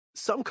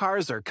Some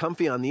cars are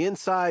comfy on the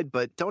inside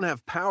but don't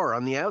have power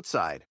on the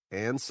outside.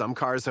 And some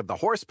cars have the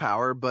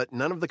horsepower but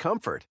none of the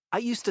comfort. I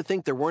used to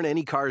think there weren't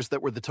any cars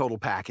that were the total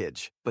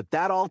package. But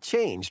that all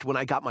changed when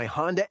I got my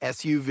Honda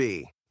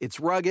SUV.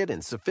 It's rugged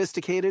and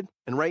sophisticated,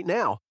 and right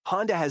now,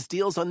 Honda has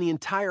deals on the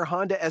entire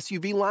Honda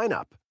SUV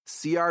lineup.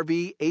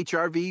 CR-V,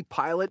 HR-V,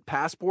 Pilot,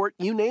 Passport,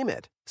 you name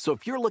it. So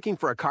if you're looking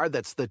for a car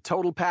that's the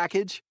total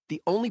package,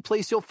 the only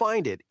place you'll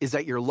find it is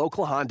at your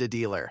local Honda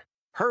dealer.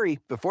 Hurry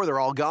before they're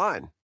all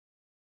gone.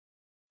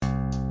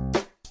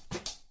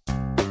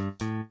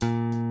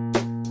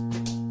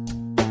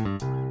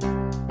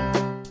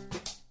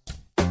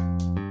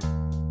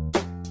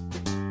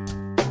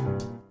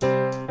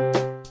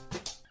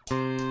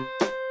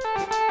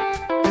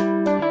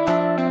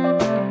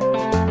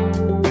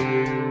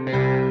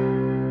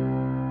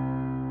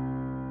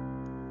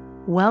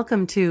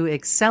 Welcome to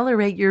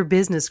Accelerate Your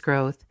Business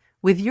Growth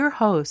with your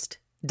host,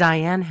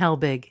 Diane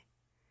Helbig.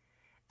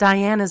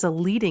 Diane is a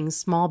leading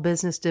small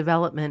business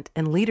development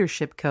and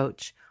leadership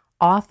coach,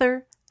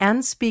 author,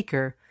 and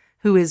speaker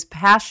who is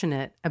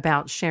passionate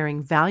about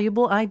sharing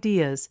valuable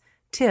ideas,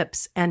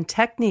 tips, and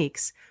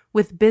techniques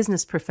with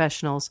business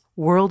professionals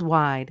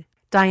worldwide.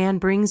 Diane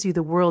brings you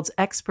the world's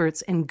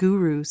experts and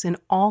gurus in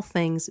all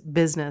things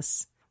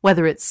business,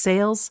 whether it's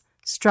sales,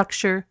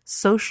 structure,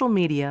 social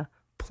media,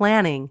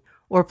 planning,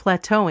 or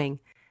plateauing.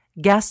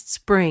 Guests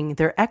bring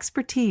their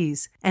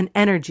expertise and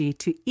energy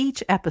to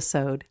each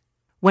episode.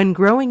 When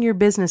growing your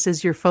business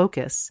is your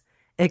focus,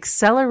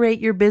 Accelerate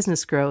Your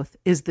Business Growth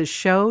is the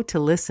show to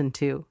listen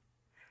to.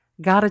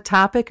 Got a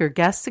topic or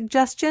guest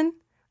suggestion?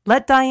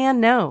 Let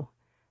Diane know.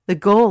 The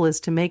goal is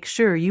to make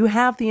sure you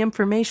have the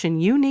information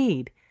you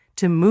need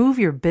to move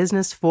your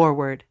business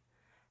forward.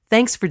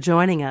 Thanks for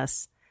joining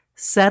us.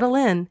 Settle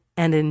in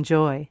and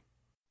enjoy.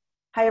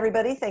 Hi,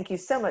 everybody. Thank you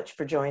so much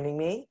for joining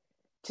me.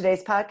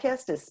 Today's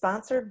podcast is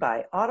sponsored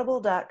by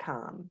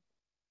Audible.com.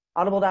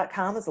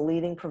 Audible.com is a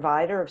leading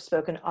provider of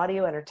spoken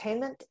audio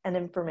entertainment and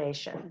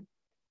information.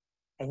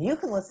 And you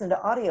can listen to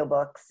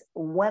audiobooks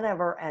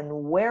whenever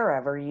and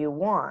wherever you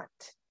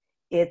want.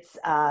 It's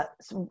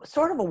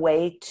sort of a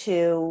way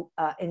to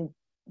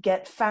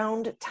get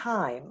found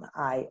time.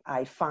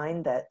 I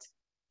find that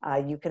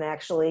you can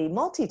actually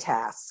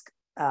multitask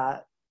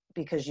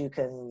because you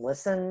can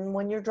listen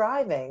when you're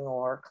driving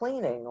or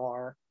cleaning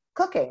or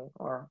cooking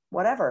or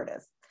whatever it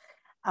is.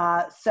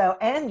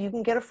 And you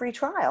can get a free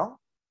trial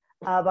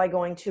by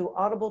going to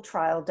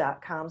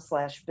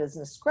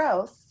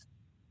audibletrial.com/businessgrowth,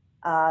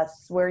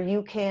 where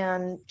you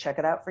can check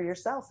it out for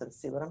yourself and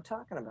see what I'm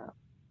talking about.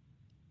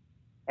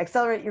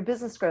 Accelerate Your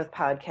Business Growth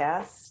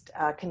podcast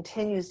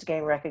continues to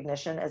gain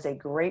recognition as a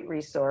great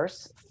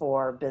resource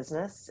for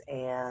business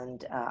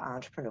and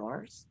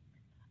entrepreneurs.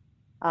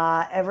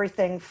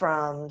 Everything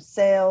from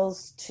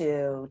sales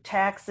to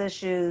tax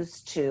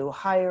issues to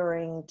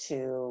hiring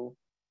to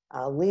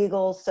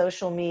legal,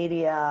 social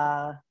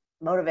media,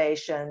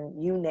 motivation,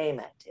 you name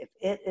it. If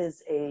it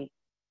is a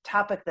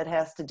topic that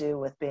has to do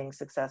with being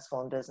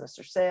successful in business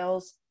or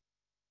sales,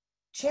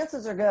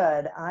 chances are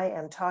good I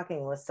am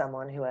talking with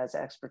someone who has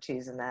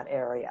expertise in that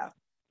area.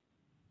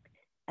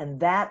 And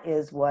that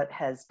is what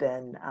has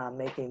been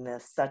making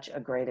this such a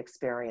great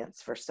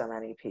experience for so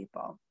many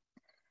people.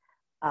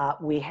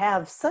 We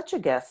have such a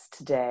guest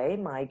today.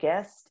 My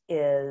guest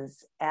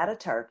is Ada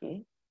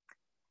Tarky.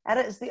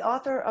 Ada is the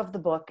author of the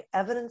book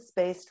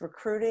Evidence-Based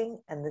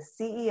Recruiting and the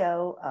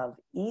CEO of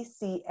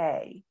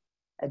ECA,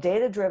 a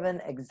data-driven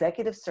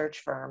executive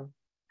search firm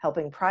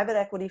helping private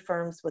equity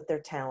firms with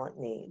their talent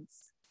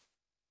needs.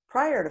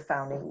 Prior to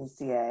founding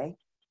ECA,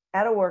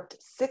 Ada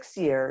worked 6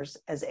 years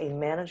as a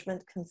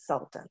management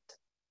consultant.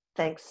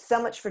 Thanks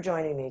so much for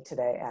joining me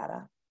today,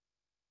 Ada.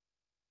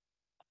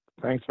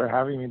 Thanks for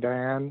having me,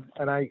 Diane.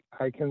 And I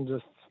can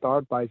just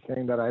start by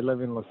saying that I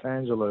live in Los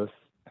Angeles,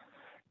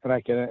 and I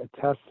can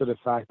attest to the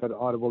fact that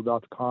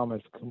Audible.com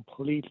has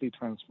completely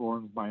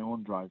transformed my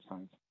own drive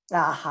times.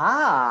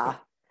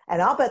 Aha!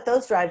 And I'll bet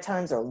those drive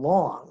times are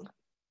long.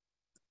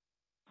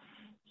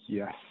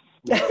 Yes.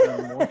 We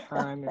spend more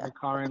time in a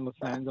car in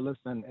Los Angeles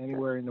than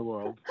anywhere in the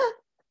world.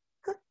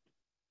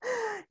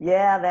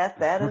 Yeah,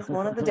 that is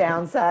one of the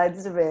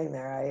downsides to being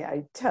there.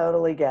 I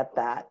totally get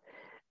that.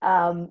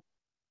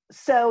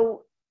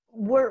 So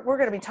we're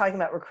going to be talking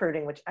about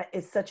recruiting, which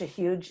is such a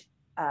huge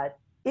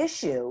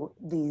issue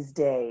these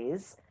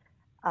days.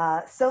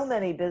 So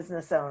many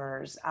business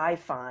owners, I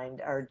find,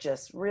 are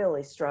just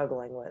really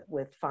struggling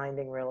with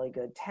finding really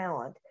good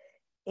talent.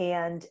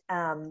 And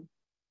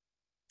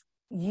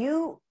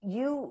you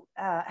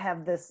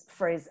have this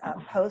phrase,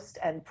 post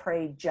and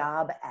pray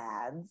job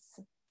ads,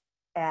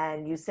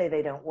 and you say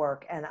they don't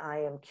work. And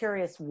I am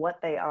curious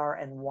what they are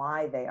and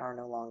why they are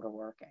no longer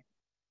working.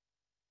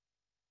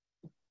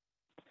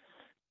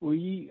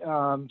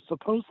 So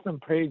post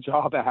and pray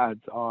job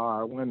ads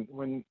are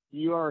when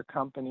you are a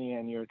company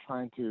and you're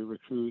trying to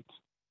recruit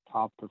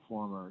top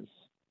performers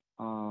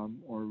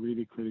or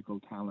really critical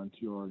talent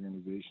to your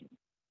organization.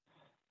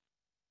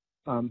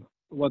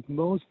 What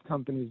most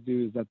companies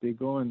do is that they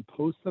go and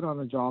post it on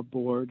a job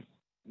board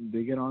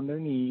they get on their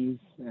knees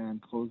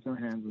and close their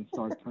hands and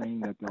start praying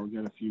that they'll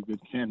get a few good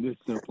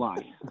candidates to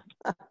apply.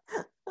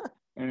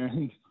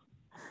 And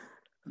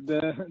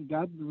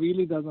that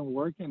really doesn't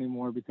work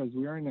anymore because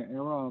we are in an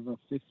era of a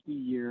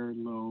 50-year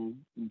low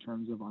in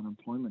terms of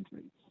unemployment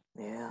rates.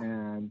 Yeah.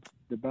 And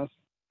the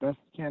best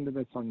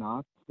candidates are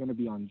not going to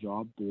be on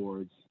job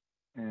boards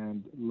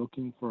and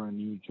looking for a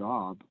new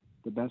job.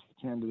 The best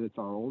candidates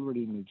are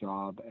already in a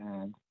job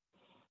and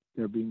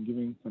they're being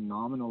given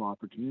phenomenal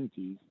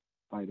opportunities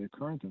by their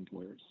current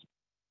employers.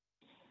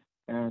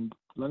 And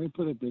let me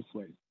put it this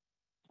way.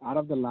 Out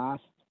of the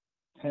last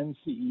 10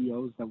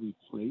 CEOs that we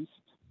placed,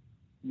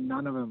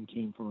 none of them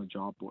came from a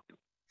job board.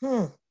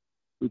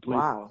 We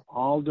placed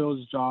all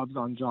those jobs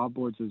on job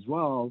boards as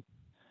well,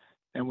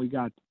 and we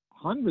got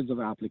hundreds of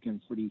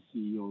applicants for these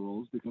CEO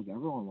roles because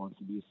everyone wants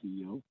to be a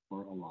CEO,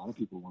 or a lot of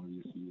people want to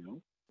be a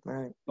CEO.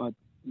 Right. But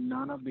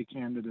none of the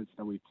candidates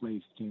that we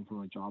placed came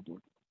from a job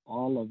board.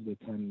 All of the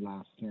 10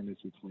 last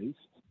candidates we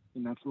placed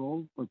in that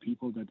role were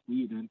people that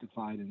we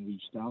identified and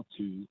reached out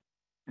to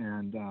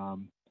and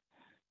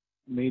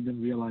made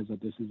them realize that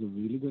this is a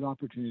really good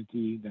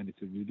opportunity, that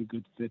it's a really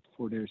good fit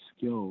for their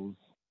skills,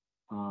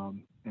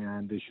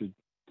 and they should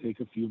take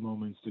a few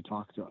moments to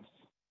talk to us.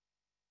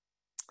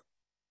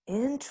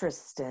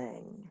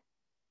 Interesting.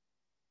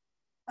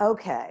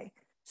 Okay.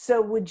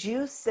 So would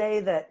you say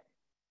that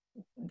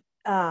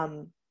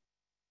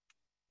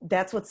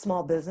that's what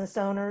small business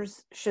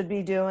owners should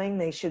be doing?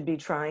 They should be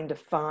trying to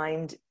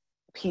find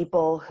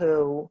people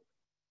who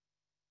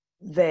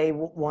they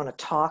want to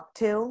talk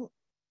to?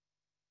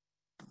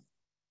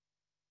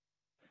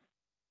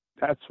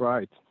 That's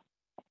right.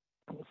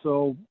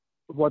 So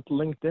what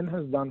LinkedIn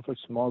has done for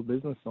small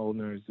business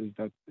owners is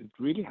that it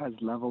really has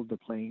leveled the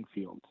playing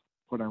field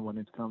for them when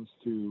it comes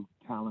to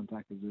talent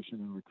acquisition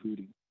and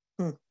recruiting.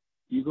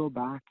 You go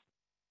back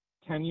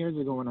 10 years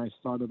ago when I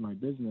started my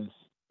business,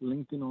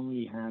 LinkedIn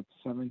only had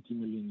 70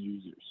 million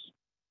users.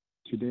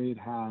 Today it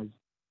has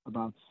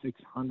about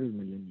 600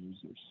 million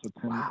users, so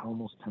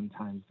almost 10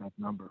 times that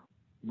number,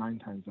 9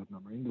 times that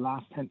number in the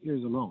last 10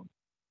 years alone.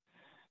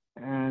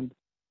 And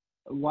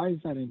why is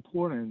that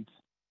important?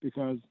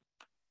 Because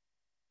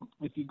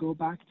if you go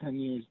back 10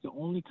 years, the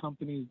only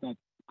companies that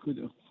could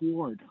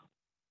afford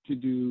to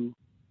do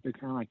the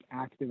kind of like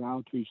active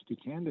outreach to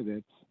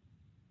candidates,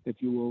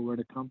 if you will, were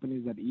the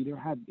companies that either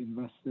had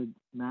invested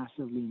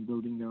massively in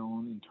building their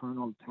own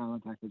internal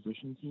talent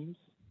acquisition teams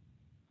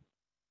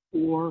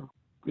or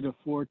could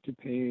afford to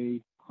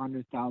pay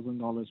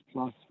 $100,000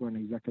 plus for an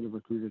executive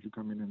recruiter to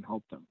come in and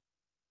help them.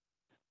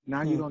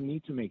 Now you don't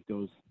need to make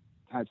those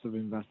types of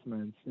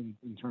investments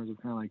in terms of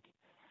kind of like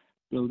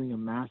building a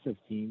massive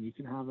team. You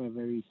can have a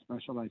very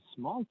specialized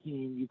small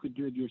team. You could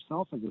do it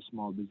yourself as a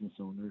small business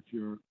owner. If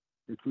you're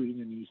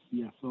recruiting a new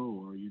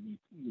CFO or you're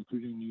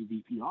recruiting a new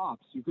VP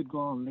Ops, you could go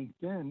on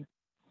LinkedIn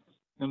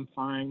and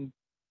find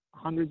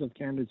hundreds of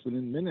candidates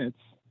within minutes,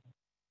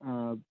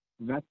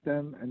 vet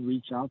them and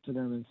reach out to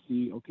them and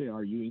see, okay,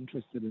 are you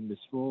interested in this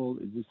role?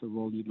 Is this a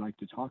role you'd like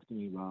to talk to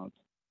me about?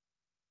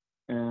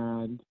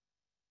 And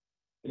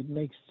it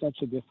makes such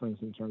a difference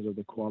in terms of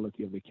the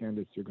quality of the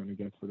candidates you're going to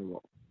get for the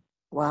role.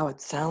 Wow,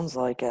 it sounds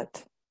like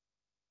it.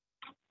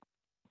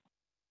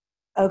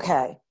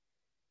 Okay.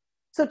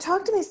 So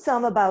talk to me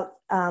some about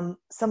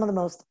some of the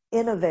most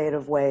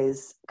innovative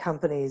ways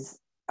companies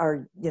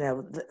are,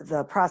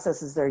 the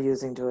processes they're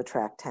using to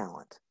attract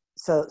talent.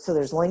 So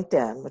there's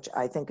LinkedIn, which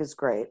I think is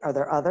great. Are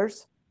there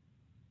others?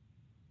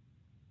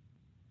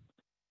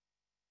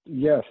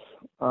 Yes.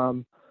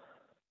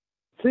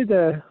 See,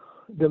 the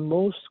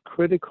most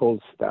critical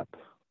step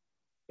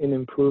in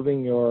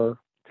improving your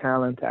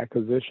talent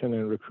acquisition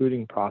and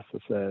recruiting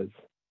processes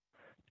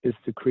is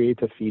to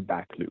create a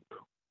feedback loop.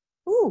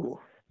 Ooh,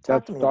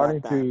 talk to me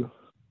about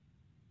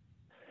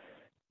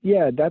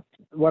that. That's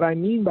what I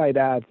mean by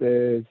that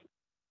is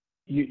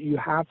you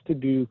have to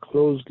do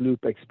closed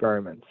loop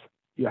experiments.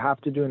 You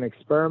have to do an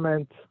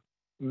experiment,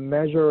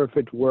 measure if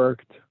it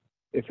worked.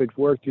 If it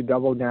worked, you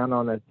double down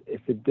on it.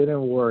 If it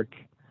didn't work,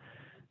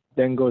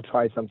 then go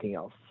try something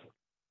else.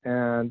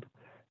 And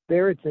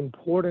there it's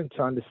important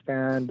to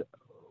understand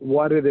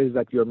what it is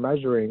that you're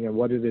measuring and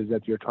what it is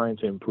that you're trying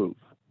to improve.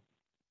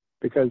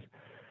 Because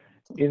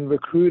in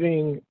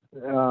recruiting,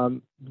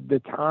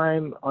 the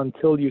time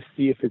until you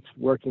see if it's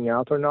working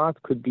out or not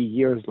could be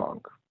years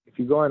long. If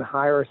you go and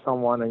hire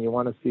someone and you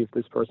want to see if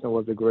this person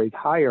was a great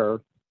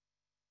hire,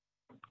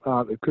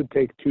 it could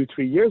take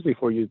 2-3 years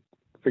before you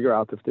figure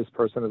out if this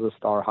person is a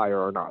star hire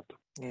or not.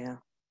 Yeah.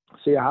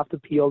 So you have to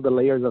peel the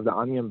layers of the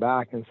onion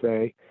back and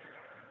say,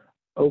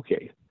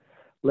 okay,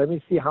 let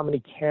me see how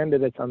many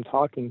candidates I'm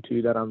talking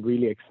to that I'm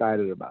really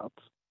excited about.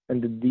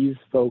 And did these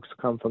folks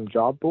come from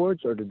job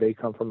boards or did they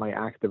come from my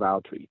active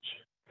outreach?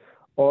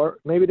 Or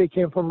maybe they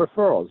came from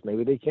referrals.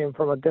 Maybe they came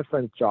from a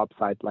different job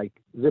site like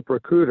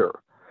ZipRecruiter,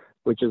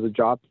 which is a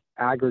job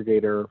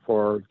aggregator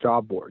for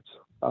job boards,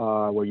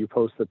 where you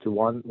post it to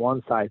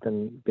one site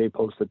and they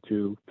post it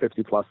to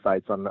 50 plus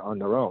sites on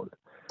their own.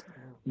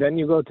 Then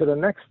you go to the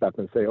next step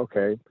and say,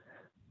 okay,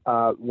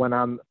 when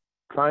I'm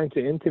trying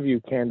to interview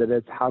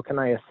candidates, how can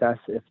I assess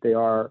if they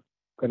are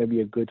going to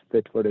be a good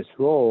fit for this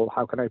role?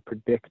 How can I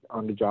predict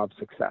on-the-job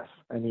success?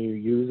 And you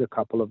use a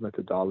couple of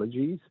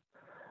methodologies,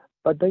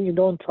 but then you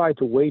don't try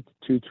to wait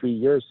 2-3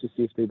 years to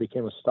see if they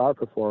became a star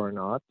performer or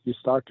not. You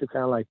start to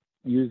kind of like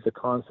use the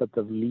concept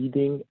of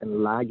leading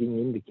and lagging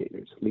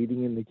indicators.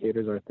 Leading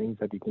indicators are things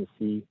that you can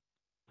see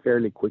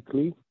fairly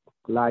quickly.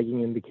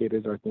 Lagging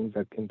indicators are things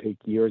that can take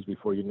years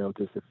before you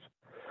notice if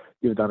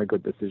you've done a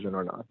good decision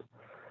or not.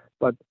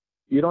 But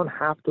you don't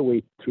have to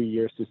wait 3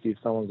 years to see if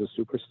someone's a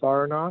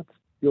superstar or not.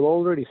 You'll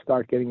already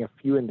start getting a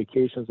few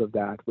indications of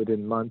that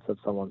within months of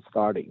someone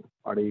starting.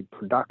 Are they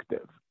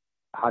productive?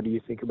 How do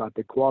you think about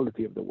the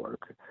quality of the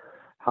work?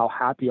 How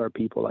happy are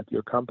people at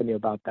your company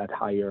about that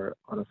hire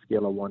on a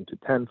scale of 1 to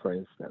 10, for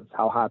instance?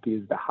 How happy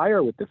is the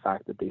hire with the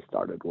fact that they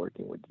started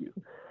working with you?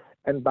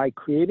 And by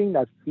creating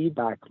that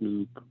feedback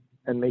loop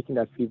and making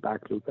that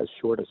feedback loop as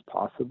short as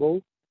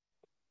possible,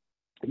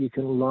 you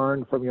can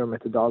learn from your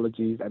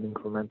methodologies and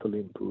incrementally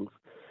improve.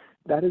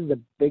 That is the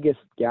biggest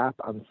gap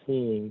I'm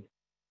seeing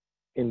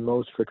in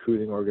most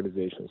recruiting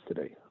organizations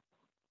today.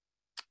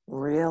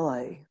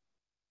 Really?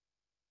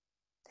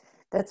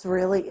 That's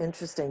really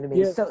interesting to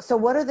me. Yeah. So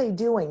what are they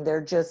doing?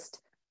 They're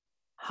just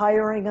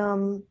hiring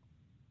them,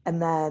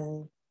 and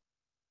then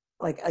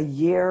like a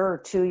year or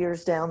 2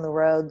 years down the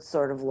road,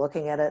 sort of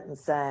looking at it and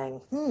saying,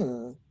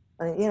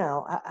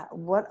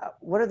 what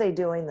are they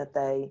doing that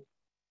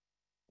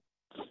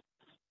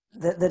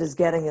that is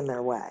getting in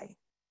their way?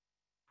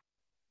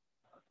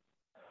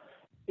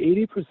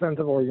 80%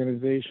 of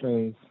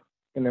organizations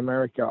in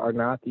America are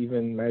not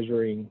even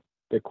measuring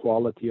the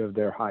quality of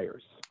their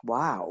hires.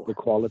 Wow. The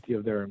quality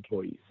of their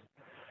employees.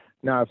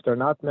 Now, if they're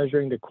not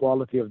measuring the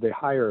quality of their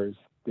hires,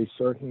 they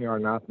certainly are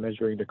not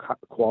measuring the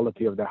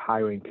quality of their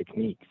hiring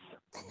techniques.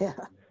 Yeah.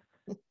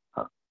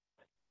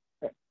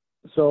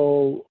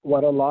 So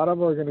what a lot of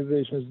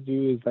organizations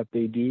do is that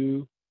they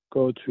do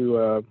go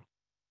through a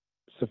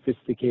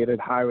sophisticated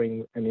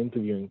hiring and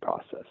interviewing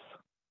process.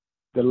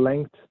 The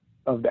length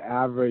of the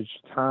average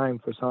time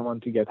for someone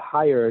to get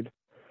hired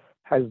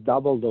has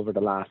doubled over the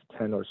last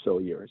 10 or so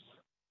years,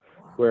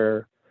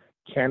 where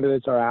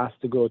candidates are asked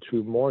to go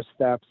through more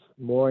steps,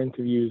 more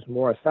interviews,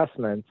 more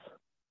assessments,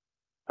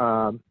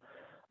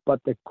 but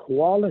the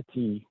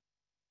quality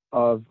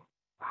of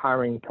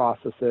hiring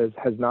processes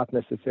has not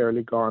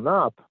necessarily gone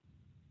up.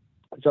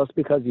 Just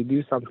because you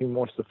do something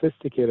more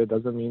sophisticated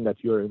doesn't mean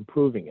that you're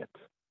improving it.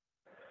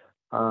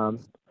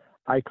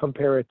 I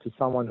compare it to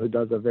someone who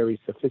does a very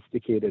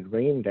sophisticated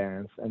rain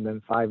dance and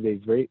then 5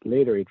 days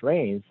later it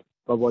rains.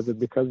 But was it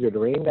because your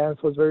rain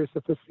dance was very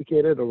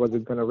sophisticated, or was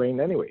it going to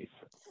rain anyways?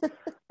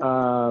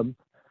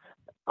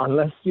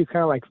 Unless you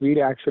kind of like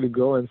really actually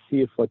go and see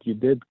if what you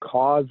did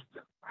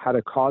had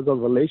a causal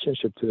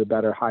relationship to the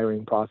better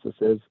hiring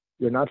processes,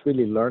 you're not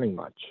really learning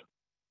much.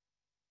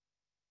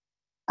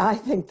 I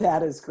think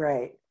that is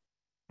great.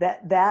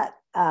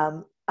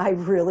 I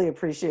really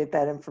appreciate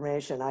that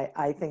information.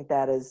 I think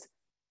that is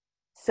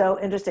so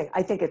interesting.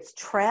 I think it's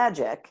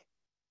tragic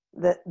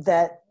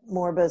that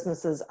more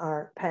businesses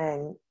aren't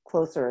paying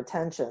closer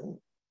attention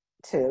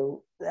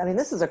to. I mean,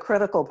 this is a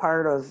critical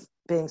part of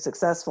being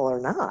successful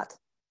or not.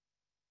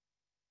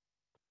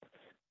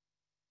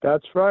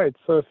 That's right.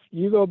 So if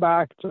you go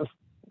back just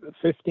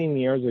 15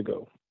 years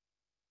ago,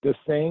 the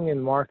saying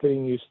in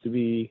marketing used to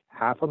be,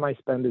 half of my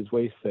spend is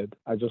wasted.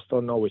 I just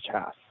don't know which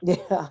half.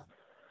 Yeah.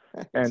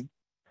 And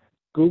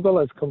Google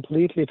has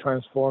completely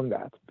transformed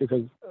that,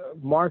 because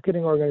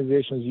marketing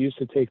organizations used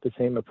to take the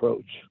same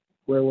approach,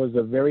 where it was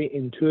a very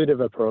intuitive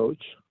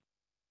approach.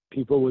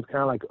 People would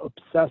kind of like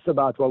obsess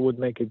about what would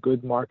make a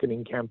good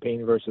marketing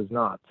campaign versus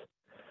not.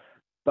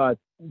 But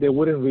they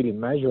wouldn't really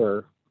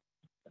measure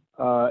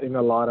in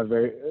a lot of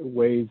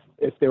ways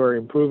if they were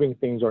improving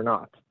things or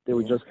not. They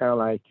would just kind of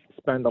like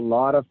spend a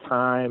lot of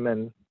time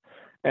and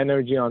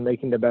energy on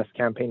making the best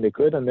campaign they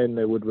could, and then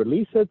they would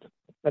release it,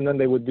 and then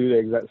they would do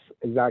the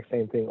exact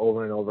same thing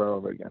over and over and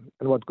over again.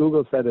 And what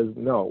Google said is,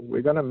 no,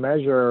 we're going to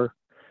measure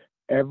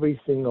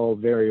every single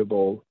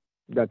variable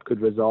that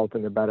could result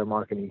in a better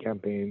marketing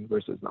campaign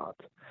versus not.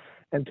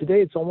 And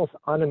today it's almost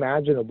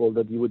unimaginable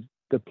that you would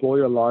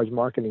deploy a large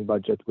marketing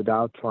budget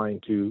without trying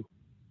to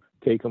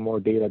take a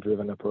more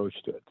data-driven approach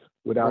to it,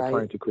 without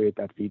trying to create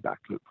that feedback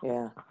loop.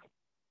 Yeah.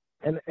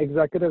 And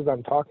executives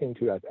I'm talking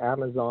to at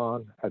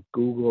Amazon, at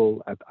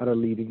Google, at other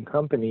leading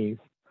companies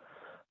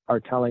are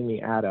telling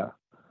me, Ada,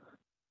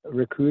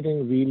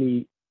 recruiting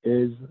really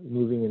is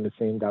moving in the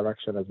same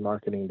direction as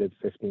marketing did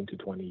 15 to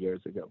 20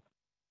 years ago.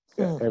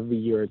 Every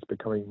year it's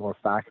becoming more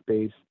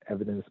fact-based,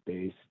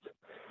 evidence-based,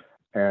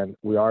 and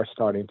we are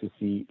starting to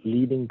see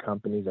leading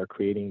companies are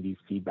creating these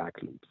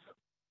feedback loops.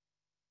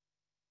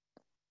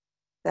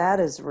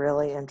 That is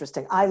really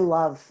interesting. I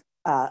love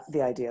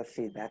the idea of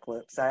feedback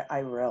loops. I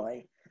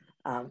really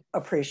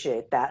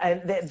appreciate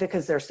that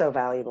because they're so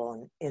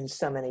valuable in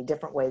so many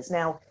different ways.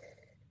 Now,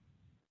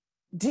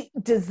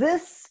 does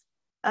this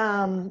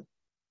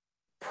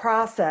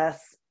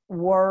process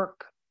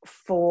work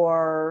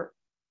for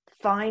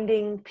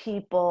finding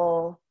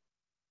people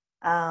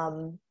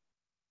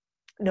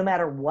no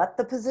matter what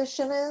the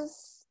position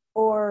is,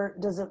 or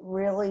does it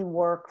really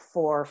work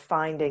for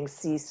finding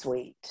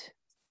C-suite?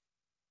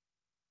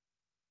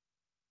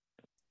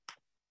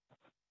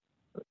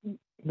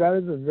 That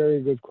is a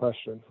very good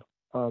question.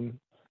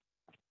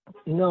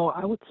 No,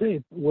 I would say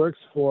it works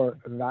for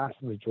a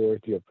vast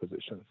majority of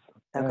positions.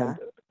 Okay. And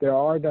there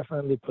are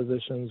definitely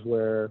positions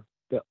where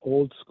the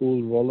old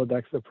school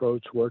Rolodex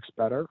approach works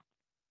better,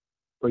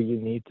 where you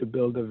need to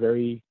build a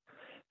very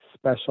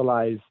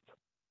specialized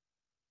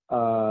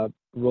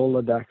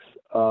Rolodex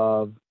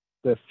of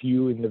the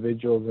few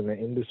individuals in the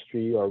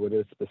industry or with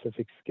a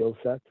specific skill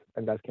set,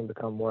 and that can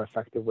become a more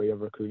effective way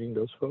of recruiting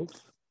those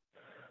folks.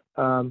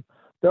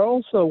 There are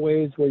also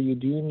ways where you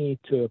do need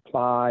to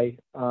apply,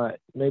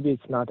 maybe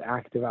it's not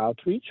active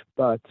outreach,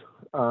 but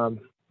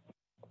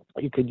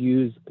you could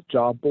use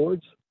job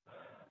boards.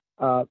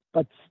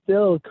 But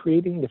still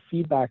creating the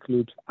feedback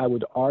loops, I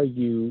would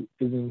argue,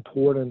 is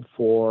important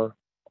for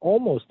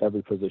almost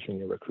every position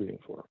you're recruiting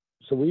for.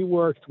 So we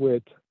worked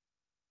with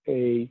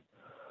a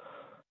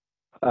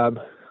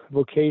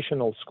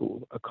vocational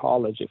school, a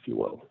college, if you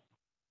will,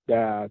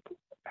 that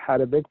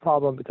had a big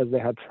problem because they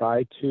had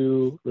tried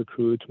to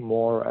recruit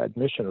more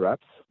admission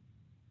reps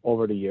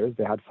over the years.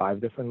 They had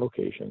 5 different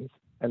locations,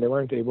 and they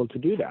weren't able to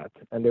do that.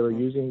 And they were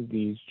using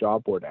these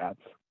job board ads.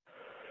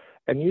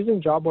 And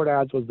using job board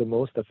ads was the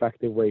most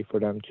effective way for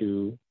them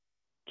to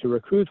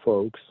recruit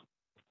folks,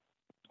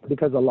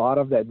 because a lot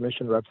of the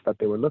admission reps that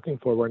they were looking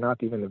for were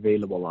not even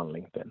available on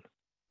LinkedIn.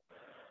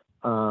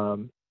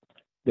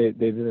 They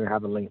didn't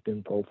have a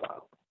LinkedIn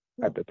profile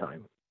at the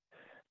time.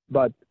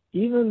 But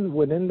even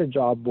within the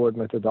job board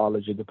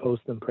methodology, the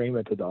post and pray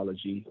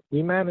methodology,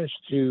 we managed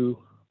to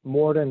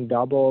more than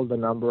double the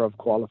number of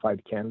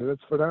qualified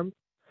candidates for them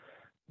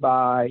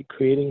by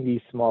creating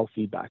these small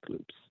feedback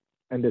loops.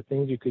 And the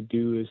things you could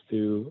do is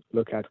to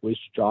look at which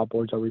job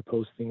boards are we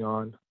posting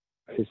on,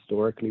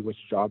 historically, which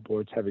job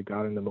boards have we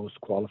gotten the most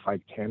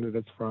qualified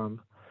candidates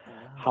from,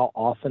 how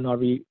often are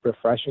we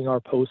refreshing our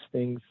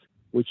postings,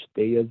 which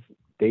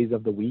days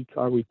of the week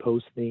are we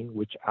posting,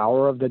 which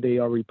hour of the day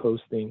are we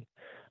posting,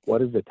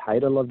 what is the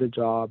title of the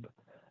job,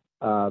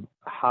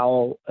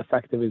 how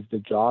effective is the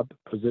job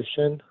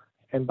position.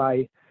 And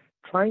by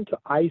trying to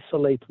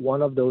isolate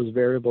one of those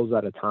variables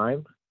at a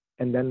time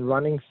and then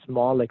running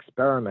small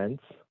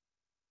experiments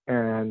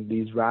and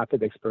these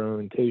rapid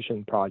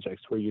experimentation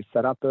projects where you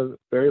set up a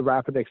very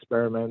rapid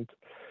experiment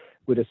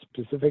with a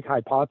specific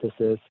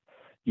hypothesis,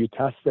 you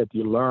test it,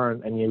 you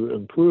learn, and you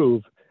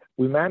improve,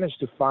 we managed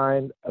to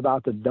find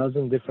about a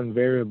dozen different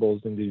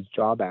variables in these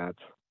job ads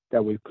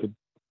that we could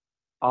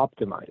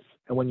optimize.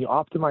 And when you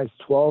optimize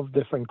 12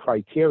 different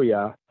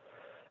criteria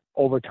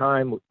over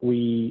time,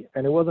 and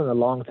it wasn't a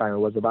long time, it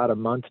was about a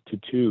month to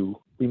 2,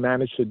 we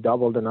managed to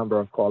double the number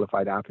of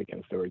qualified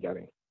applicants that we're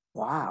getting.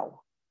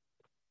 Wow.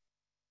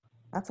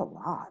 That's a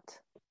lot.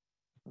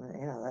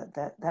 You know,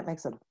 that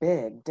makes a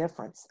big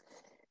difference.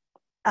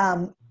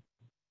 I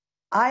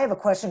have a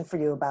question for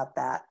you about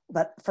that,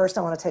 but first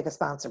I want to take a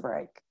sponsor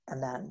break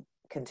and then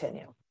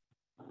continue.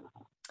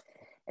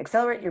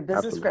 Accelerate Your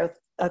Business Growth.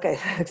 Okay,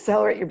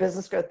 Accelerate Your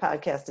Business Growth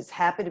podcast is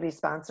happy to be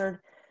sponsored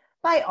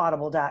by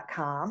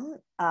Audible.com.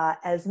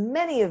 As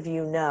many of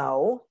you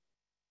know,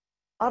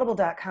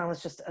 Audible.com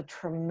is just a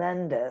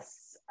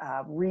tremendous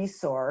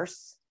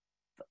resource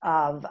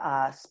of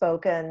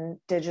spoken,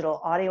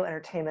 digital, audio,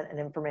 entertainment, and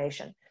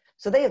information.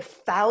 So they have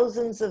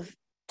thousands of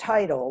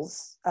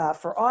titles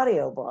for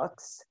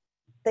audiobooks.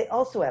 They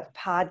also have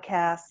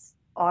podcasts,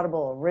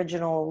 Audible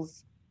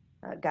originals,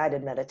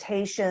 guided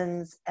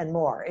meditations, and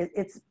more.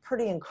 It's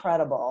pretty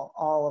incredible,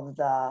 all of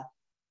the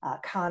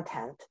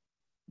content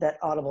that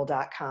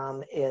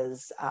Audible.com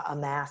is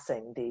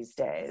amassing these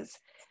days.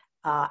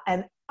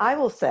 And I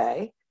will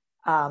say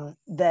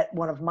that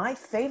one of my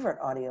favorite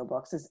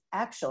audiobooks is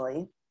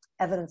actually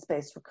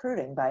Evidence-Based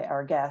Recruiting by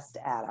our guest,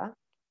 Ada.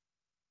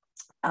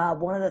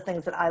 One of the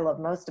things that I love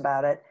most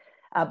about it,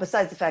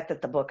 besides the fact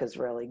that the book is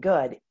really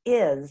good,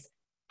 is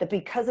that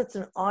because it's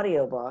an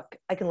audiobook,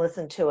 I can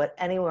listen to it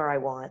anywhere I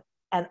want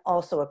and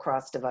also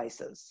across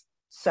devices.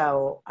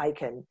 So I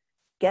can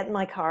get in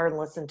my car and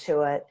listen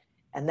to it,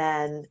 and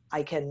then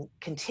I can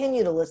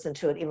continue to listen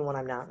to it even when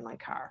I'm not in my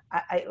car.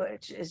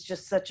 It's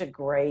just such a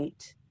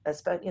great,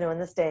 you know, in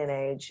this day and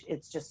age,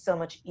 it's just so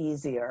much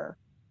easier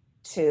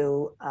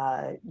to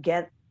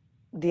get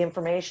the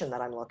information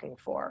that I'm looking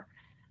for.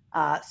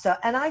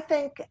 And I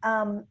think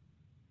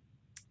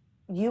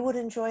you would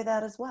enjoy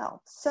that as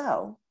well.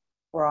 So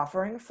we're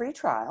offering a free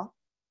trial.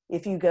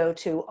 If you go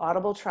to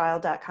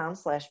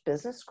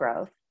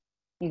audibletrial.com/businessgrowth,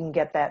 you can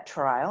get that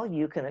trial.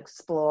 You can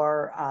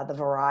explore the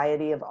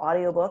variety of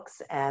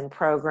audiobooks and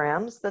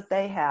programs that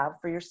they have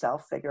for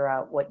yourself, figure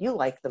out what you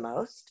like the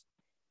most.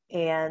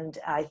 And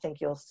I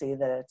think you'll see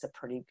that it's a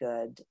pretty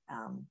good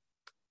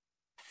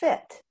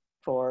fit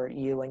for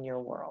you and your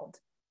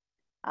world.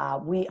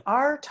 We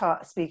are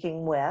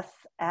speaking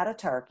with Ada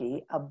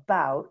Tarky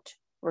about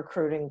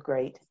recruiting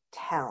great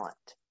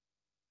talent.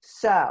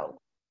 So,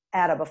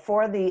 Ada,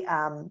 before the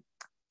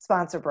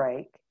sponsor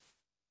break,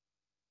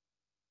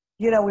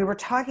 We were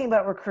talking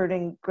about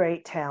recruiting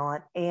great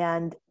talent,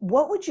 and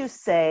what would you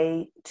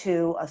say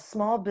to a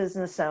small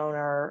business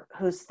owner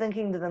who's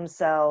thinking to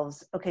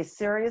themselves, okay,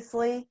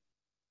 seriously,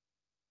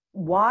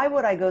 why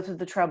would I go through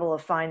the trouble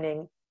of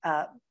finding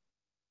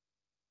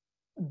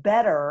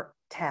better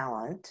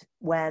talent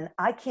when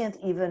I can't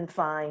even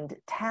find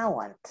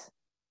talent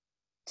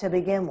to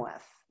begin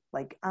with?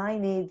 Like, I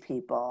need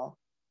people.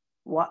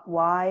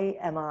 Why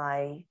am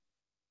I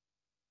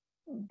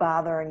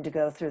bothering to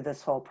go through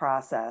this whole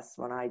process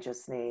when I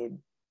just need,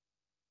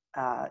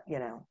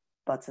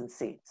 butts and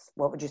seats?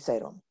 What would you say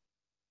to them?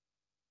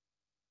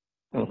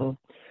 Mm-hmm.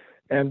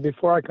 And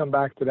before I come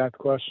back to that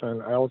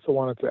question, I also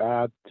wanted to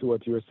add to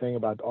what you were saying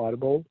about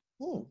Audible.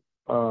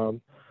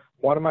 One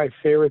of my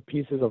favorite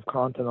pieces of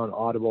content on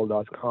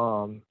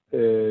audible.com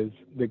is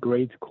the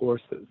Great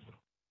Courses,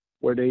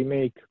 where they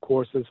make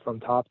courses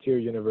from top tier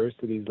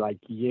universities like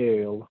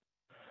Yale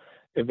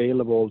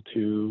available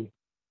to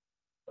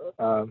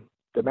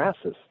the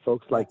masses,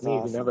 folks like That's me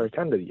awesome. who never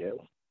attended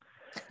Yale.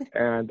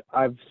 And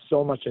I've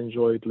so much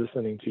enjoyed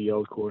listening to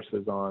Yale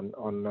courses on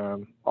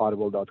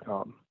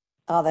audible.com.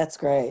 Oh, that's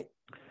great.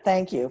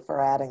 Thank you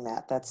for adding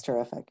that. That's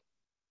terrific.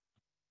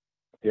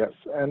 Yes.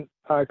 And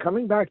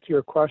coming back to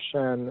your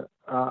question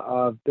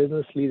of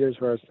business leaders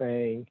who are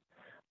saying,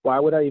 why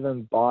would I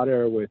even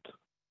bother with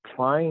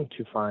trying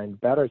to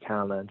find better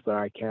talent where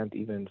I can't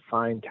even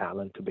find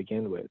talent to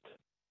begin with?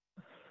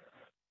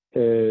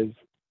 Is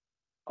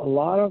a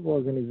lot of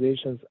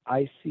organizations,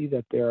 I see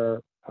that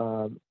they're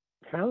kind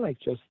of like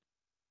just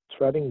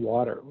treading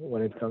water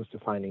when it comes to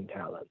finding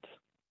talent,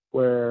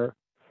 where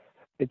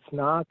it's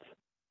not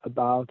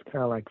about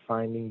kind of like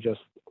finding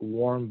just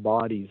warm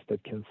bodies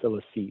that can fill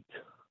a seat.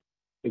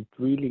 It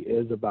really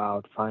is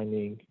about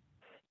finding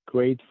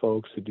great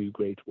folks who do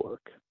great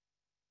work.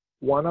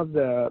 One of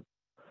the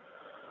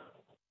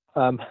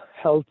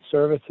health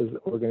services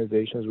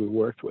organizations we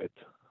worked with,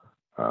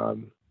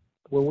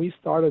 when we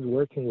started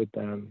working with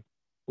them,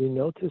 we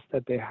noticed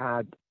that they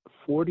had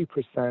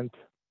 40%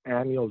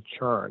 annual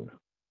churn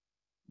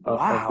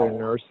of their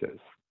nurses.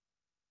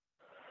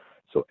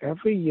 So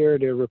every year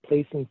they're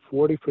replacing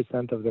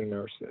 40% of their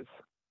nurses.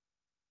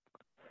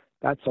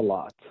 That's a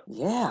lot.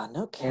 Yeah,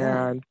 no kidding.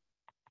 And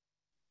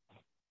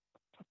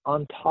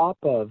on top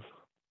of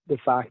the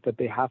fact that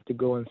they have to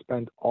go and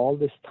spend all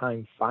this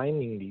time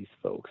finding these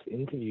folks,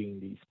 interviewing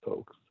these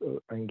folks,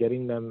 and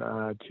getting them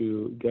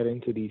to get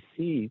into these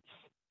seats,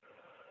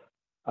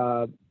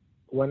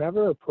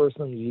 whenever a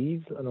person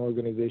leaves an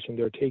organization,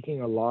 they're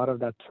taking a lot of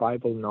that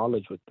tribal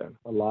knowledge with them,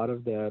 a lot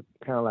of the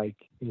kind of like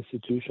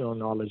institutional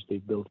knowledge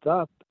they've built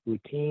up,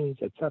 routines,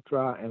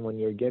 etc. And when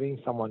you're getting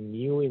someone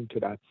new into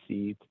that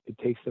seat, it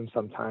takes them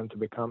some time to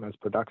become as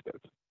productive.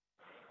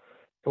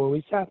 And when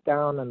we sat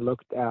down and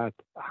looked at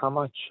how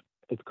much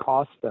it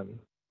costs them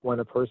when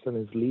a person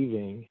is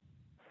leaving,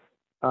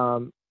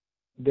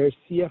 their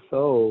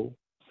CFO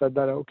said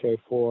that, okay,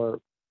 for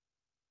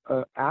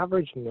an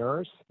average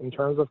nurse, in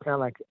terms of kind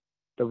of like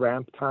the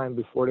ramp time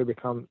before they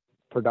become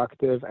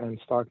productive and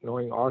start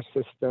knowing our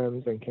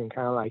systems and can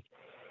kind of like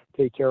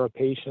take care of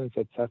patients,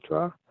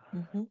 etc.,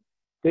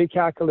 they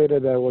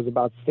calculated that it was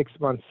about 6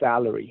 months'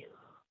 salary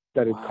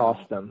that it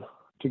cost them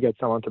to get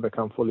someone to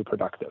become fully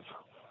productive.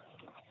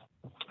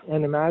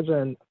 And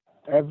imagine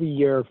every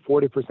year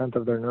 40%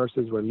 of their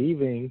nurses were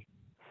leaving,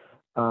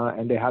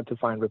 and they had to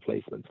find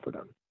replacements for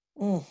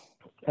them.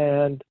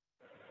 And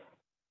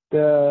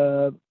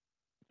the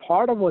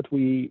part of what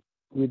we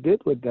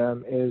did with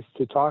them is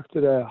to talk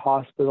to the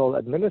hospital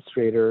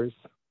administrators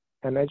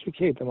and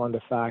educate them on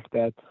the fact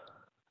that,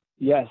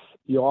 yes,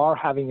 you are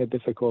having a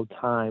difficult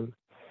time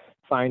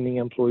finding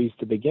employees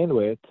to begin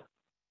with,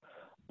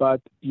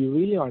 but you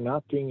really are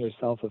not doing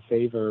yourself a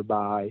favor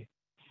by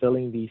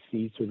filling these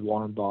seats with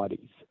warm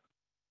bodies.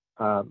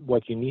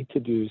 What you need to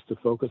do is to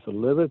focus a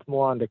little bit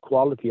more on the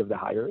quality of the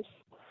hires,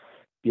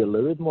 be a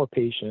little bit more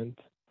patient,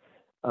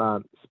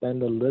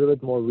 spend a little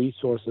bit more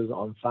resources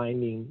on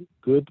finding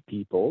good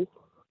people.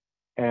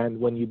 And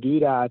when you do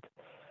that,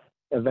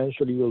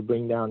 eventually you'll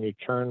bring down your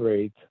churn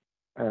rate,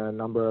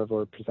 number of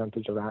or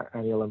percentage of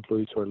annual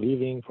employees who are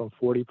leaving from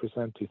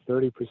 40% to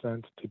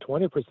 30% to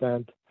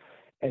 20%.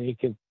 And you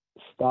can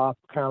stop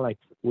kind of like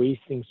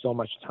wasting so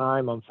much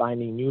time on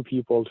finding new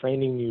people,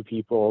 training new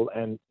people,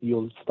 and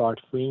you'll start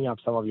freeing up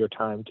some of your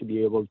time to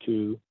be able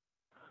to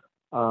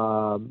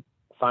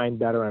find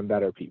better and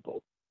better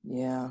people.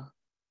 Yeah.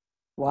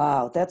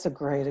 Wow, that's a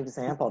great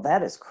example.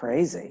 That is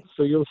crazy.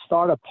 So you'll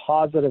start a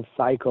positive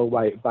cycle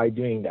by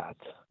doing that.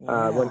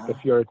 If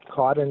you're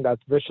caught in that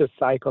vicious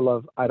cycle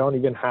of, I don't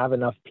even have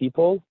enough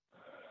people,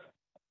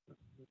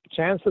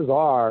 chances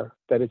are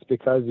that it's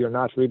because you're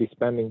not really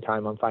spending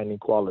time on finding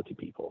quality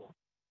people.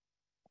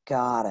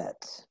 Got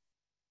it.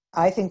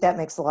 I think that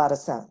makes a lot of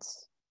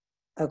sense.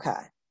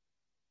 Okay.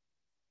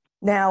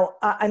 Now,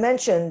 I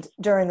mentioned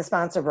during the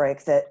sponsor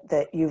break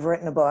that you've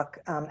written a book,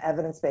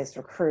 Evidence-Based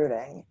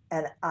Recruiting,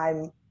 and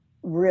I'm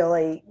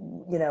really,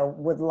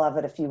 would love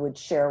it if you would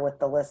share with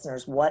the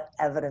listeners what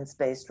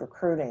evidence-based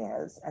recruiting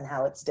is and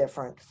how it's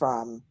different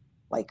from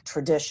like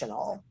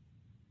traditional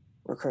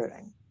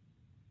recruiting.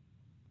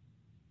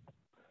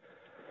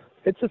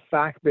 It's a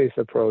fact-based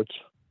approach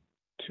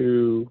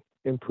to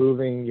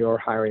improving your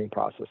hiring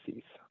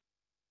processes.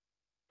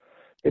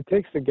 It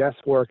takes the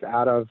guesswork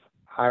out of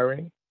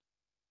hiring,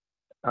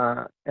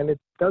 and it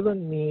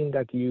doesn't mean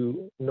that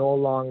you no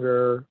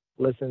longer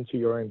listen to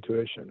your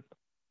intuition.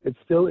 It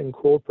still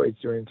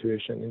incorporates your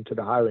intuition into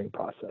the hiring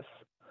process,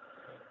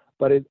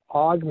 but it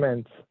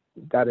augments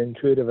that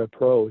intuitive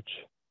approach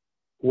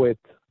with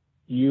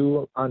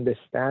you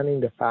understanding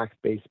the fact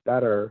base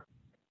better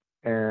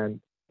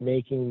and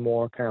making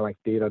more kind of like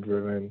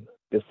data-driven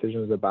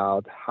decisions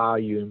about how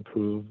you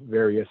improve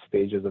various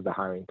stages of the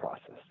hiring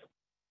process.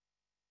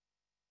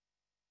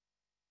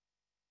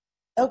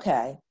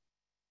 Okay.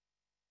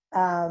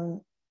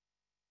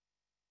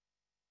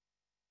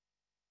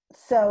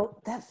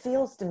 So that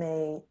feels to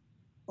me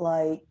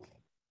like,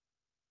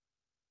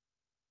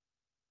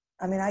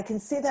 I mean, I can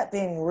see that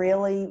being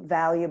really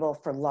valuable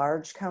for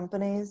large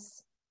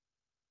companies.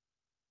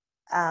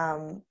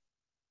 I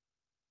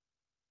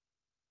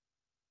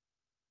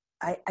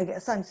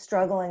guess I'm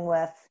struggling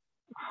with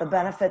the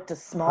benefit to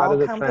small How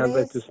does it companies.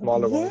 translate to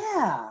smaller ones?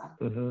 Yeah.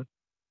 Mm-hmm.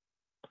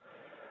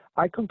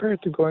 I compare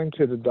it to going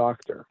to the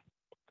doctor.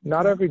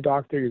 Not every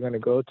doctor you're going to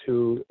go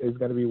to is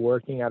going to be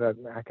working at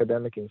an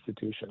academic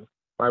institution.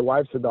 My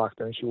wife's a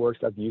doctor, and she works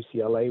at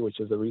UCLA, which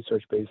is a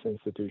research-based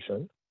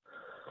institution.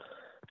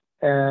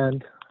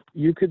 And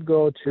you could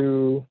go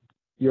to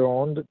your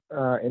own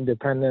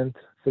independent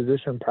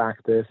physician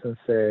practice and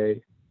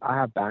say, I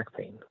have back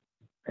pain.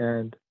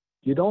 And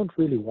you don't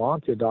really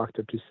want your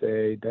doctor to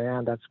say,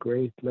 Dan, that's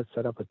great. Let's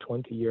set up a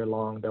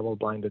 20-year-long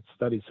double-blinded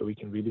study so we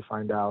can really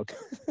find out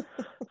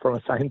from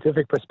a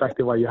scientific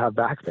perspective why you have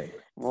back pain.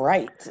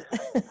 Right.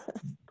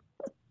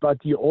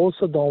 But you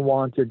also don't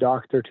want your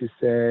doctor to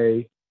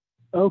say,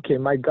 okay,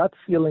 my gut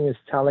feeling is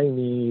telling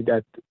me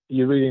that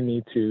you really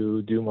need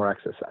to do more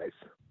exercise.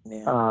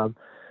 Yeah.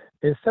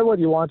 Instead, what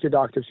you want your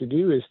doctor to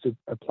do is to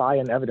apply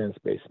an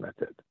evidence-based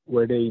method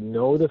where they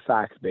know the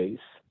fact base,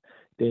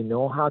 they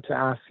know how to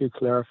ask you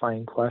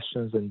clarifying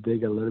questions and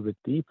dig a little bit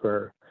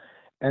deeper.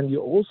 And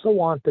you also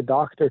want the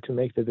doctor to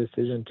make the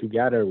decision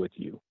together with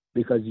you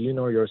because you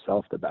know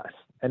yourself the best.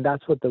 And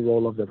that's what the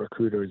role of the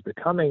recruiter is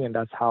becoming. And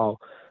that's how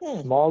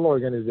small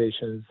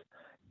organizations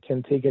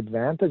can take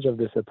advantage of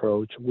this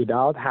approach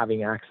without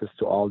having access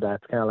to all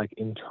that kind of like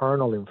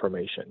internal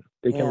information.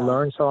 They can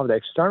learn some of the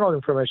external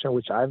information,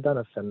 which I've done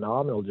a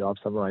phenomenal job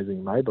summarizing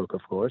in my book,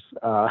 of course,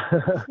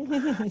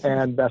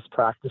 and best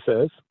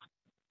practices.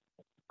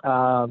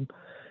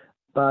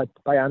 But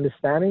by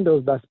understanding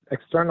those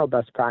external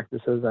best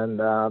practices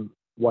and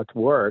what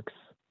works,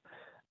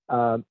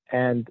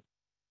 and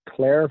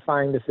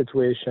clarifying the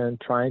situation,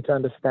 trying to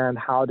understand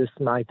how this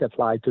might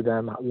apply to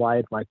them, why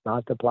it might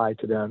not apply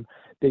to them,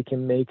 they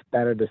can make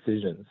better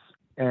decisions.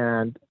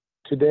 And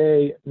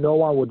today, no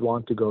one would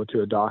want to go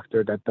to a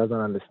doctor that doesn't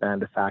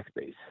understand the fact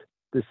base.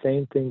 The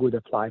same thing would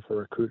apply for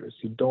recruiters.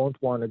 You don't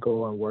want to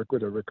go and work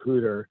with a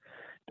recruiter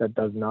that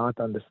does not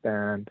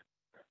understand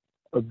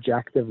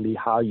objectively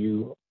how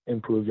you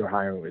improve your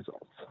hiring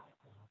results.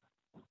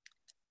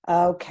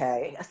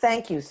 Okay.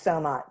 Thank you so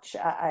much.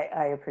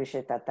 I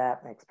appreciate that.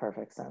 That makes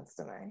perfect sense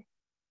to me.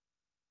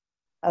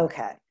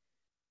 Okay.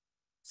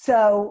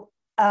 So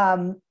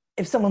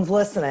if someone's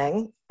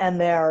listening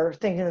and they're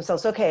thinking to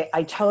themselves, okay,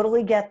 I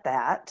totally get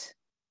that,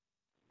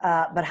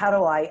 but how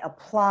do I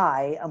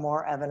apply a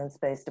more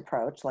evidence-based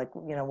approach? Like,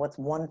 you know, what's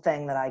one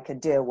thing that I could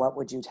do? What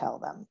would you tell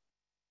them?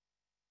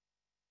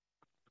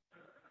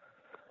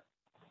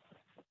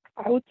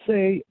 I would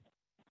say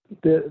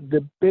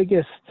the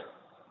biggest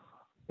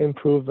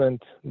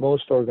improvement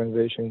most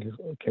organizations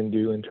can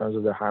do in terms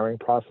of their hiring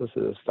process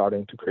is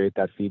starting to create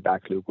that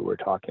feedback loop we were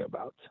talking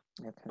about.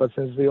 Okay. But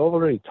since we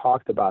already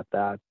talked about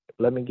that,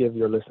 let me give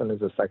your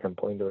listeners a second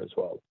pointer as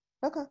well.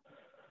 Okay.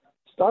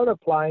 Start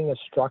applying a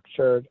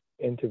structured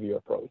interview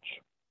approach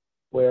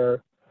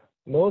where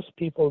most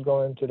people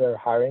go into their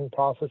hiring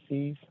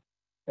processes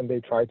and they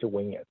try to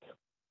wing it.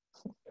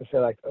 They say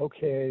like,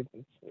 okay,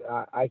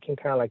 I can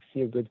kind of like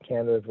see a good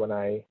candidate when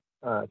I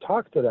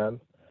talk to them.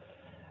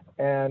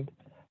 And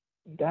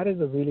that is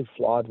a really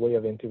flawed way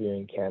of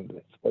interviewing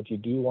candidates. What you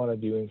do want to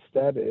do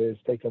instead is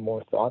take a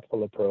more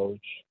thoughtful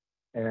approach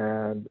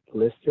and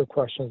list your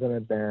questions in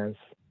advance,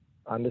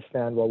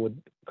 understand what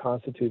would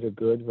constitute a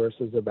good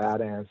versus a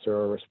bad answer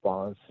or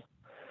response,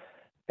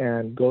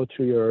 and go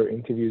through your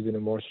interviews in a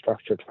more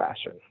structured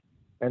fashion.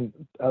 And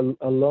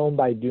alone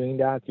by doing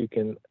that, you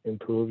can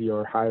improve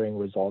your hiring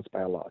results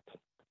by a lot.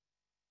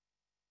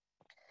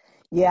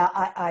 Yeah,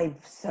 I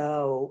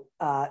so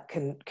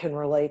can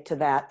relate to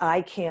that.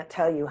 I can't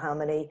tell you how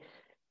many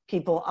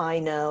people I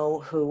know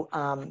who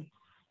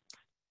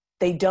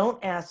they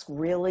don't ask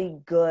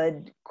really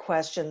good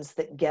questions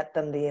that get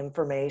them the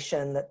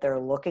information that they're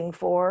looking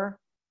for.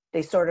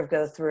 They sort of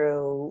go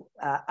through,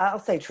 I'll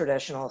say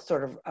traditional,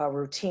 sort of a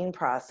routine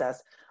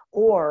process,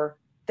 or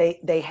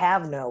they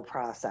have no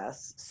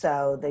process.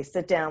 So they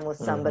sit down with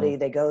somebody,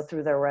 they go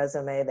through their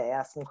resume, they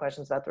ask them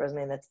questions about the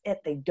resume, and that's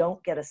it. They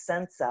don't get a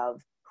sense of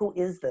who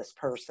is this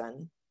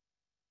person,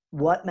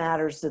 what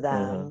matters to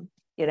them,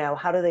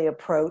 how do they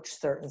approach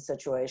certain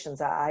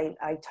situations?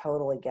 I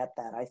totally get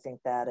that. I think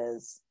that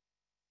is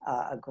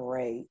a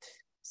great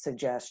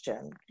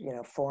suggestion.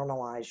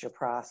 Formalize your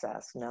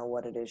process, know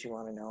what it is you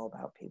want to know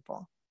about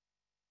people.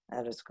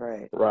 That is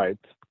great. Right.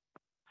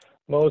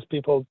 Most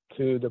people,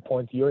 to the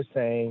point you're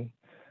saying,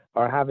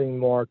 are having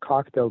more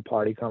cocktail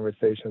party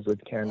conversations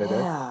with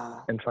candidates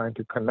and trying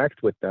to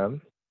connect with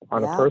them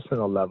on a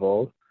personal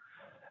level.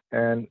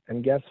 And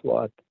guess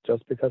what?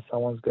 Just because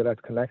someone's good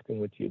at connecting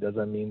with you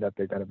doesn't mean that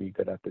they're going to be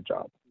good at the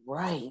job.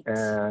 Right.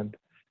 And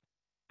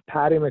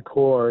Patty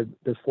McCord,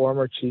 the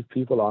former chief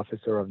people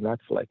officer of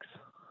Netflix,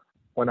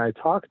 when I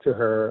talked to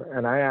her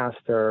and I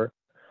asked her,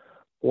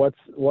 what's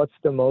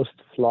the most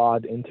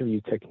flawed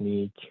interview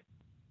technique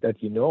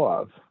that you know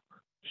of?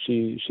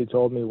 She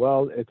told me,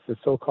 well, it's the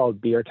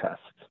so-called beer test.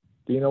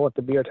 Do you know what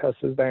the beer test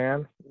is,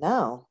 Diane?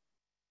 No.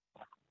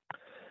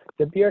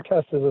 The beer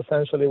test is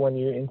essentially when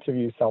you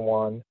interview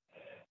someone,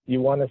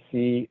 you want to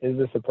see, is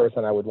this a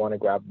person I would want to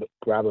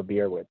grab a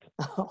beer with?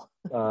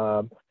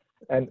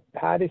 And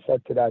Patty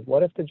said to that,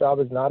 what if the job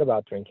is not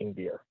about drinking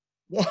beer?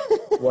 Yeah.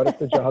 What if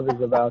the job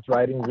is about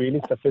writing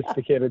really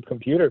sophisticated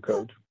computer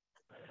code?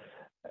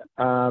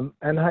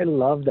 And I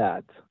love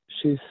that.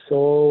 She's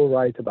so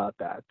right about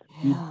that.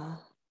 Yeah.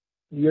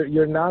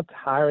 You're not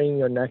hiring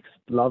your next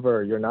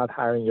lover. You're not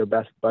hiring your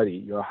best buddy.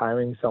 You're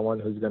hiring someone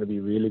who's going to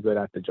be really good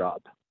at the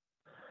job.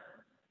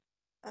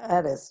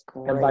 That is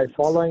great. And by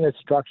following a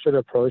structured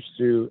approach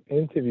to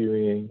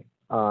interviewing,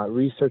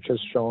 research has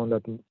shown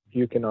that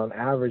you can, on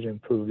average,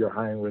 improve your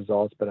hiring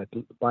results, but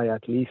by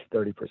at least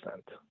 30%.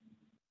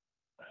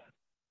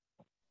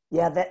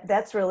 Yeah,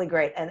 that's really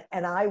great.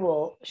 And I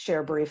will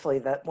share briefly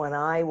that when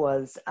I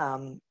was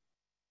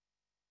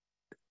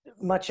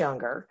much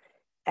younger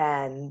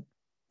and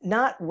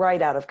not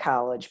right out of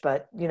college,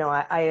 but,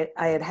 I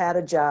had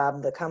a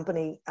job, the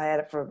company, I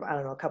had it for,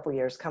 a couple of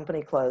years,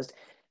 company closed.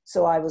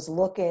 So I was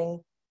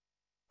looking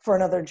for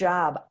another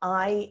job.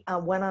 I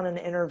went on an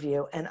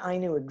interview and I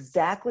knew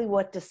exactly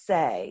what to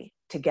say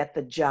to get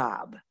the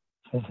job.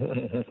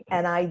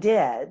 And I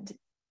did.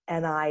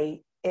 And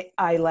I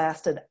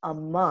lasted a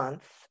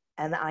month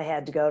and I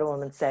had to go to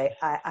him and say,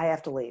 I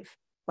have to leave.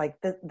 Like,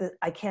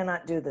 I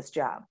cannot do this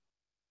job.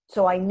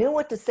 So I knew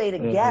what to say to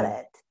get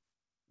it,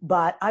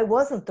 but I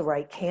wasn't the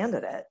right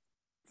candidate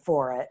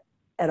for it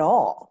at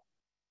all.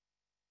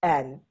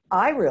 And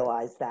I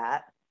realized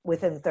that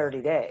within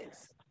 30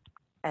 days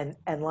and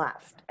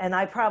left. And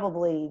I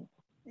probably,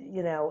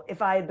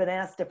 if I had been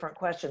asked different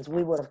questions,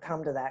 we would have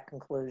come to that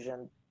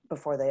conclusion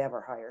before they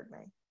ever hired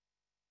me.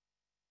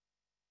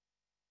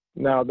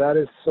 Now, that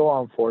is so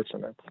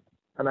unfortunate.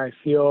 And I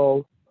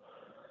feel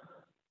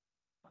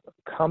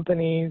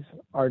companies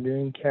are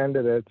doing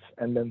candidates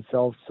and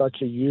themselves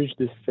such a huge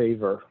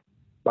disfavor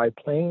by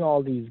playing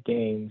all these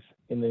games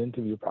in the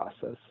interview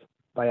process,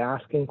 by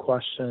asking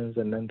questions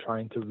and then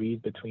trying to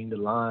read between the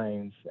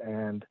lines.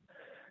 And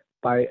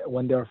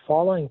when they're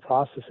following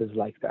processes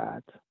like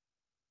that,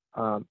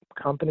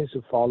 companies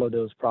who follow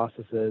those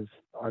processes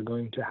are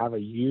going to have a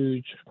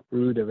huge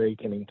rude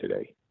awakening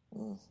today.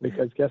 Mm-hmm.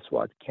 Because guess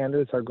what?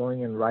 Candidates are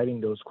going and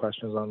writing those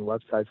questions on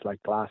websites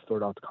like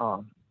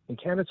Glassdoor.com.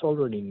 And candidates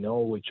already know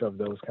which of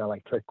those kind of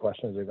like trick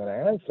questions they're going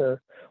to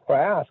answer or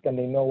ask, and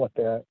they know what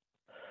the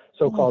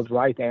so-called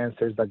right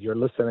answers that you're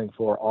listening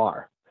for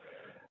are.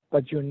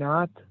 But you're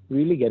not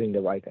really getting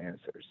the right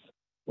answers.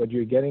 What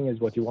you're getting is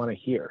what you want to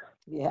hear.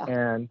 Yeah.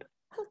 And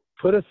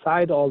put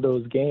aside all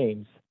those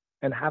games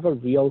and have a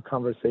real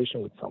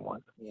conversation with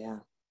someone. Yeah.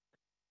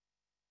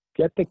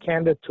 Get the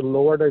candidate to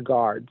lower their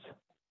guards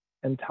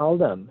and tell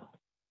them,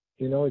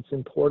 it's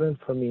important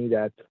for me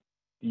that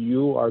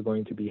you are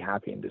going to be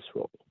happy in this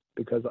role,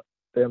 because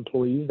the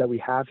employees that we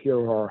have here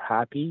who are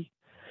happy,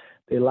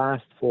 they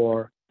last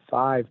for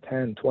 5,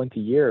 10, 20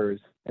 years,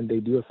 and they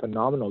do a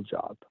phenomenal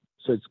job.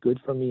 So it's good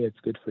for me,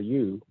 it's good for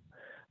you.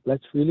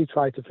 Let's really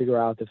try to figure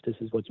out if this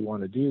is what you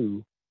want to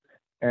do,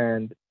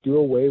 and do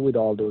away with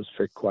all those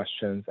trick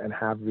questions and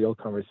have real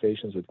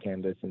conversations with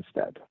candidates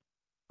instead.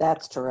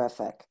 That's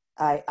terrific.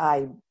 I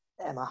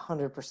am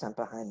 100%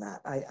 behind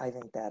that. I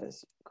think that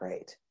is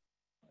great.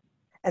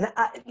 And,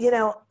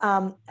 Etta,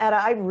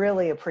 I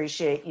really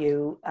appreciate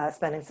you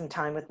spending some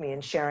time with me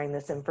and sharing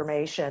this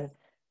information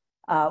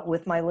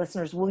with my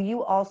listeners. Will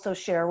you also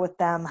share with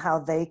them how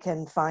they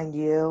can find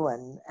you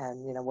and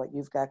what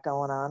you've got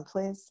going on,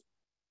 please?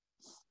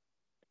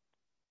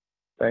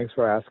 Thanks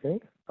for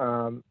asking.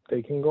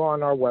 They can go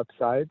on our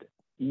website,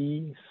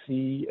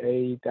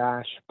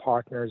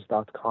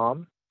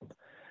 eca-partners.com.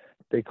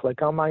 They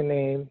click on my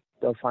name.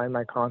 They'll find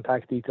my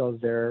contact details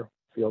there.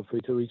 Feel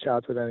free to reach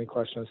out with any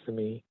questions to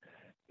me.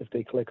 If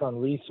they click on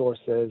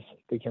resources,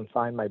 they can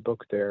find my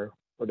book there,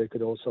 or they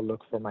could also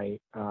look for my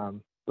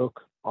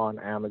book on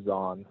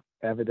Amazon,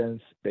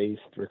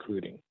 Evidence-Based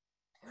Recruiting.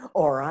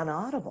 Or on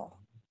Audible,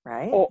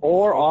 right?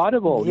 Or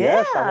Audible, yeah,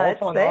 yes. I'm also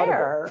it's on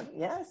there. Audible.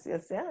 Yes,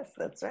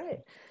 that's right.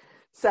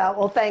 So,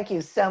 well, thank you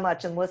so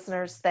much. And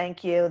listeners,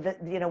 thank you.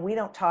 We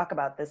don't talk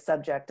about this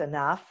subject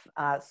enough.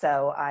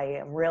 So I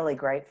am really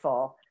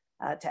grateful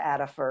to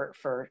Etta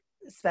for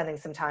spending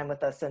some time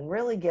with us and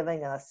really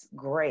giving us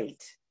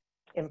great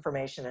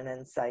information and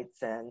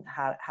insights in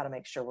how to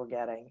make sure we're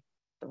getting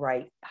the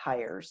right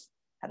hires,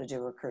 how to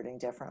do recruiting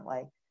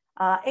differently.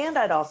 And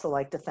I'd also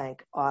like to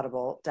thank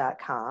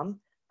Audible.com.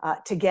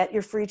 To get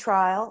your free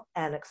trial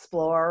and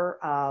explore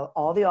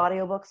all the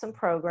audiobooks and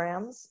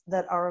programs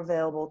that are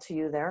available to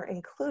you there,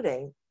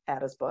 including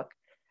Ada's book,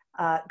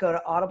 go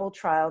to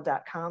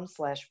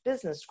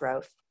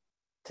audibletrial.com/businessgrowth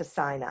to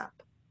sign up.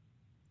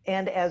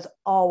 And as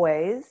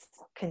always,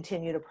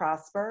 continue to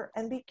prosper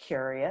and be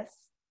curious.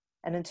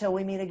 And until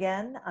we meet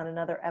again on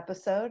another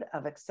episode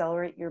of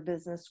Accelerate Your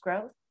Business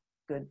Growth,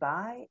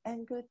 goodbye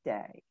and good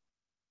day.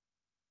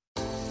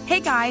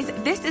 Hey guys,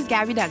 this is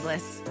Gabby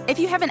Douglas. If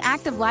you have an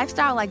active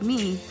lifestyle like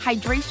me,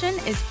 hydration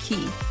is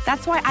key.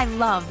 That's why I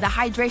love the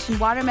Hydration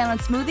Watermelon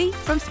Smoothie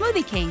from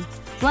Smoothie King.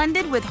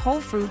 Blended with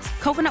whole fruits,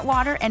 coconut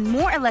water, and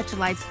more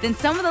electrolytes than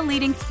some of the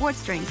leading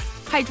sports drinks.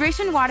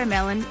 Hydration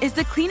Watermelon is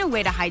the cleaner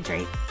way to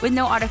hydrate, with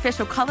no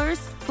artificial colors,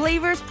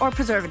 flavors, or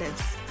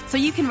preservatives. So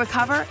you can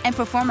recover and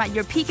perform at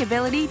your peak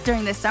ability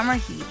during the summer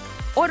heat.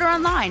 Order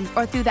online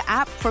or through the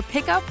app for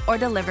pickup or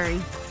delivery.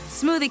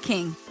 Smoothie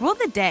King, rule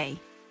the day.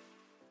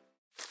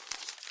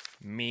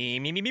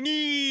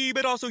 Me,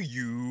 but also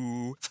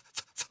you.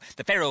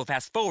 The Pharaoh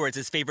fast forwards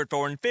his favorite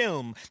foreign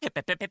film,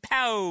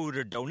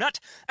 Powder Donut.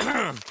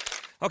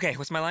 Okay,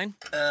 what's my line?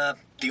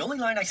 The only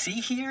line I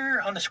see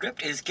here on the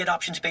script is get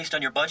options based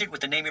on your budget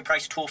with the Name Your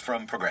Price tool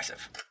from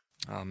Progressive.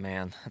 Oh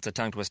man, that's a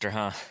tongue twister,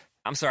 huh?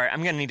 I'm sorry,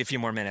 I'm gonna need a few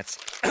more minutes.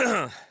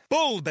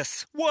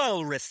 Bulbous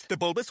Walrus, the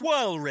Bulbous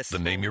Walrus. The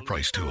Name Your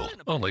Price tool,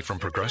 only from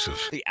Progressive.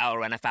 The owl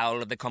ran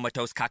afoul of the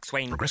comatose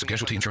coxswain. Progressive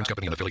Casualty Insurance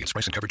Company and affiliates.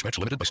 Price and coverage match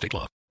limited by state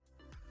law.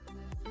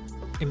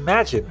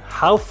 Imagine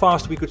how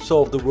fast we could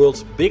solve the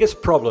world's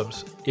biggest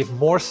problems if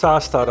more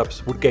SaaS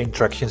startups would gain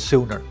traction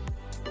sooner.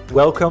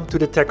 Welcome to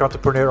the Tech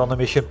Entrepreneur on a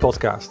Mission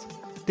podcast.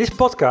 This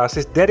podcast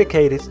is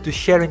dedicated to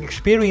sharing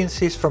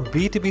experiences from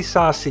B2B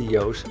SaaS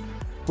CEOs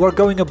who are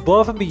going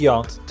above and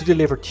beyond to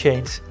deliver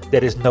change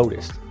that is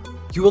noticed.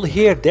 You will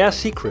hear their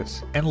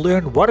secrets and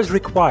learn what is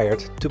required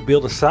to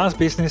build a SaaS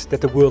business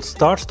that the world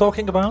starts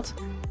talking about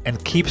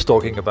and keeps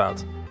talking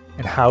about,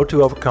 and how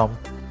to overcome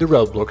the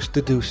roadblocks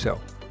to do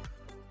so.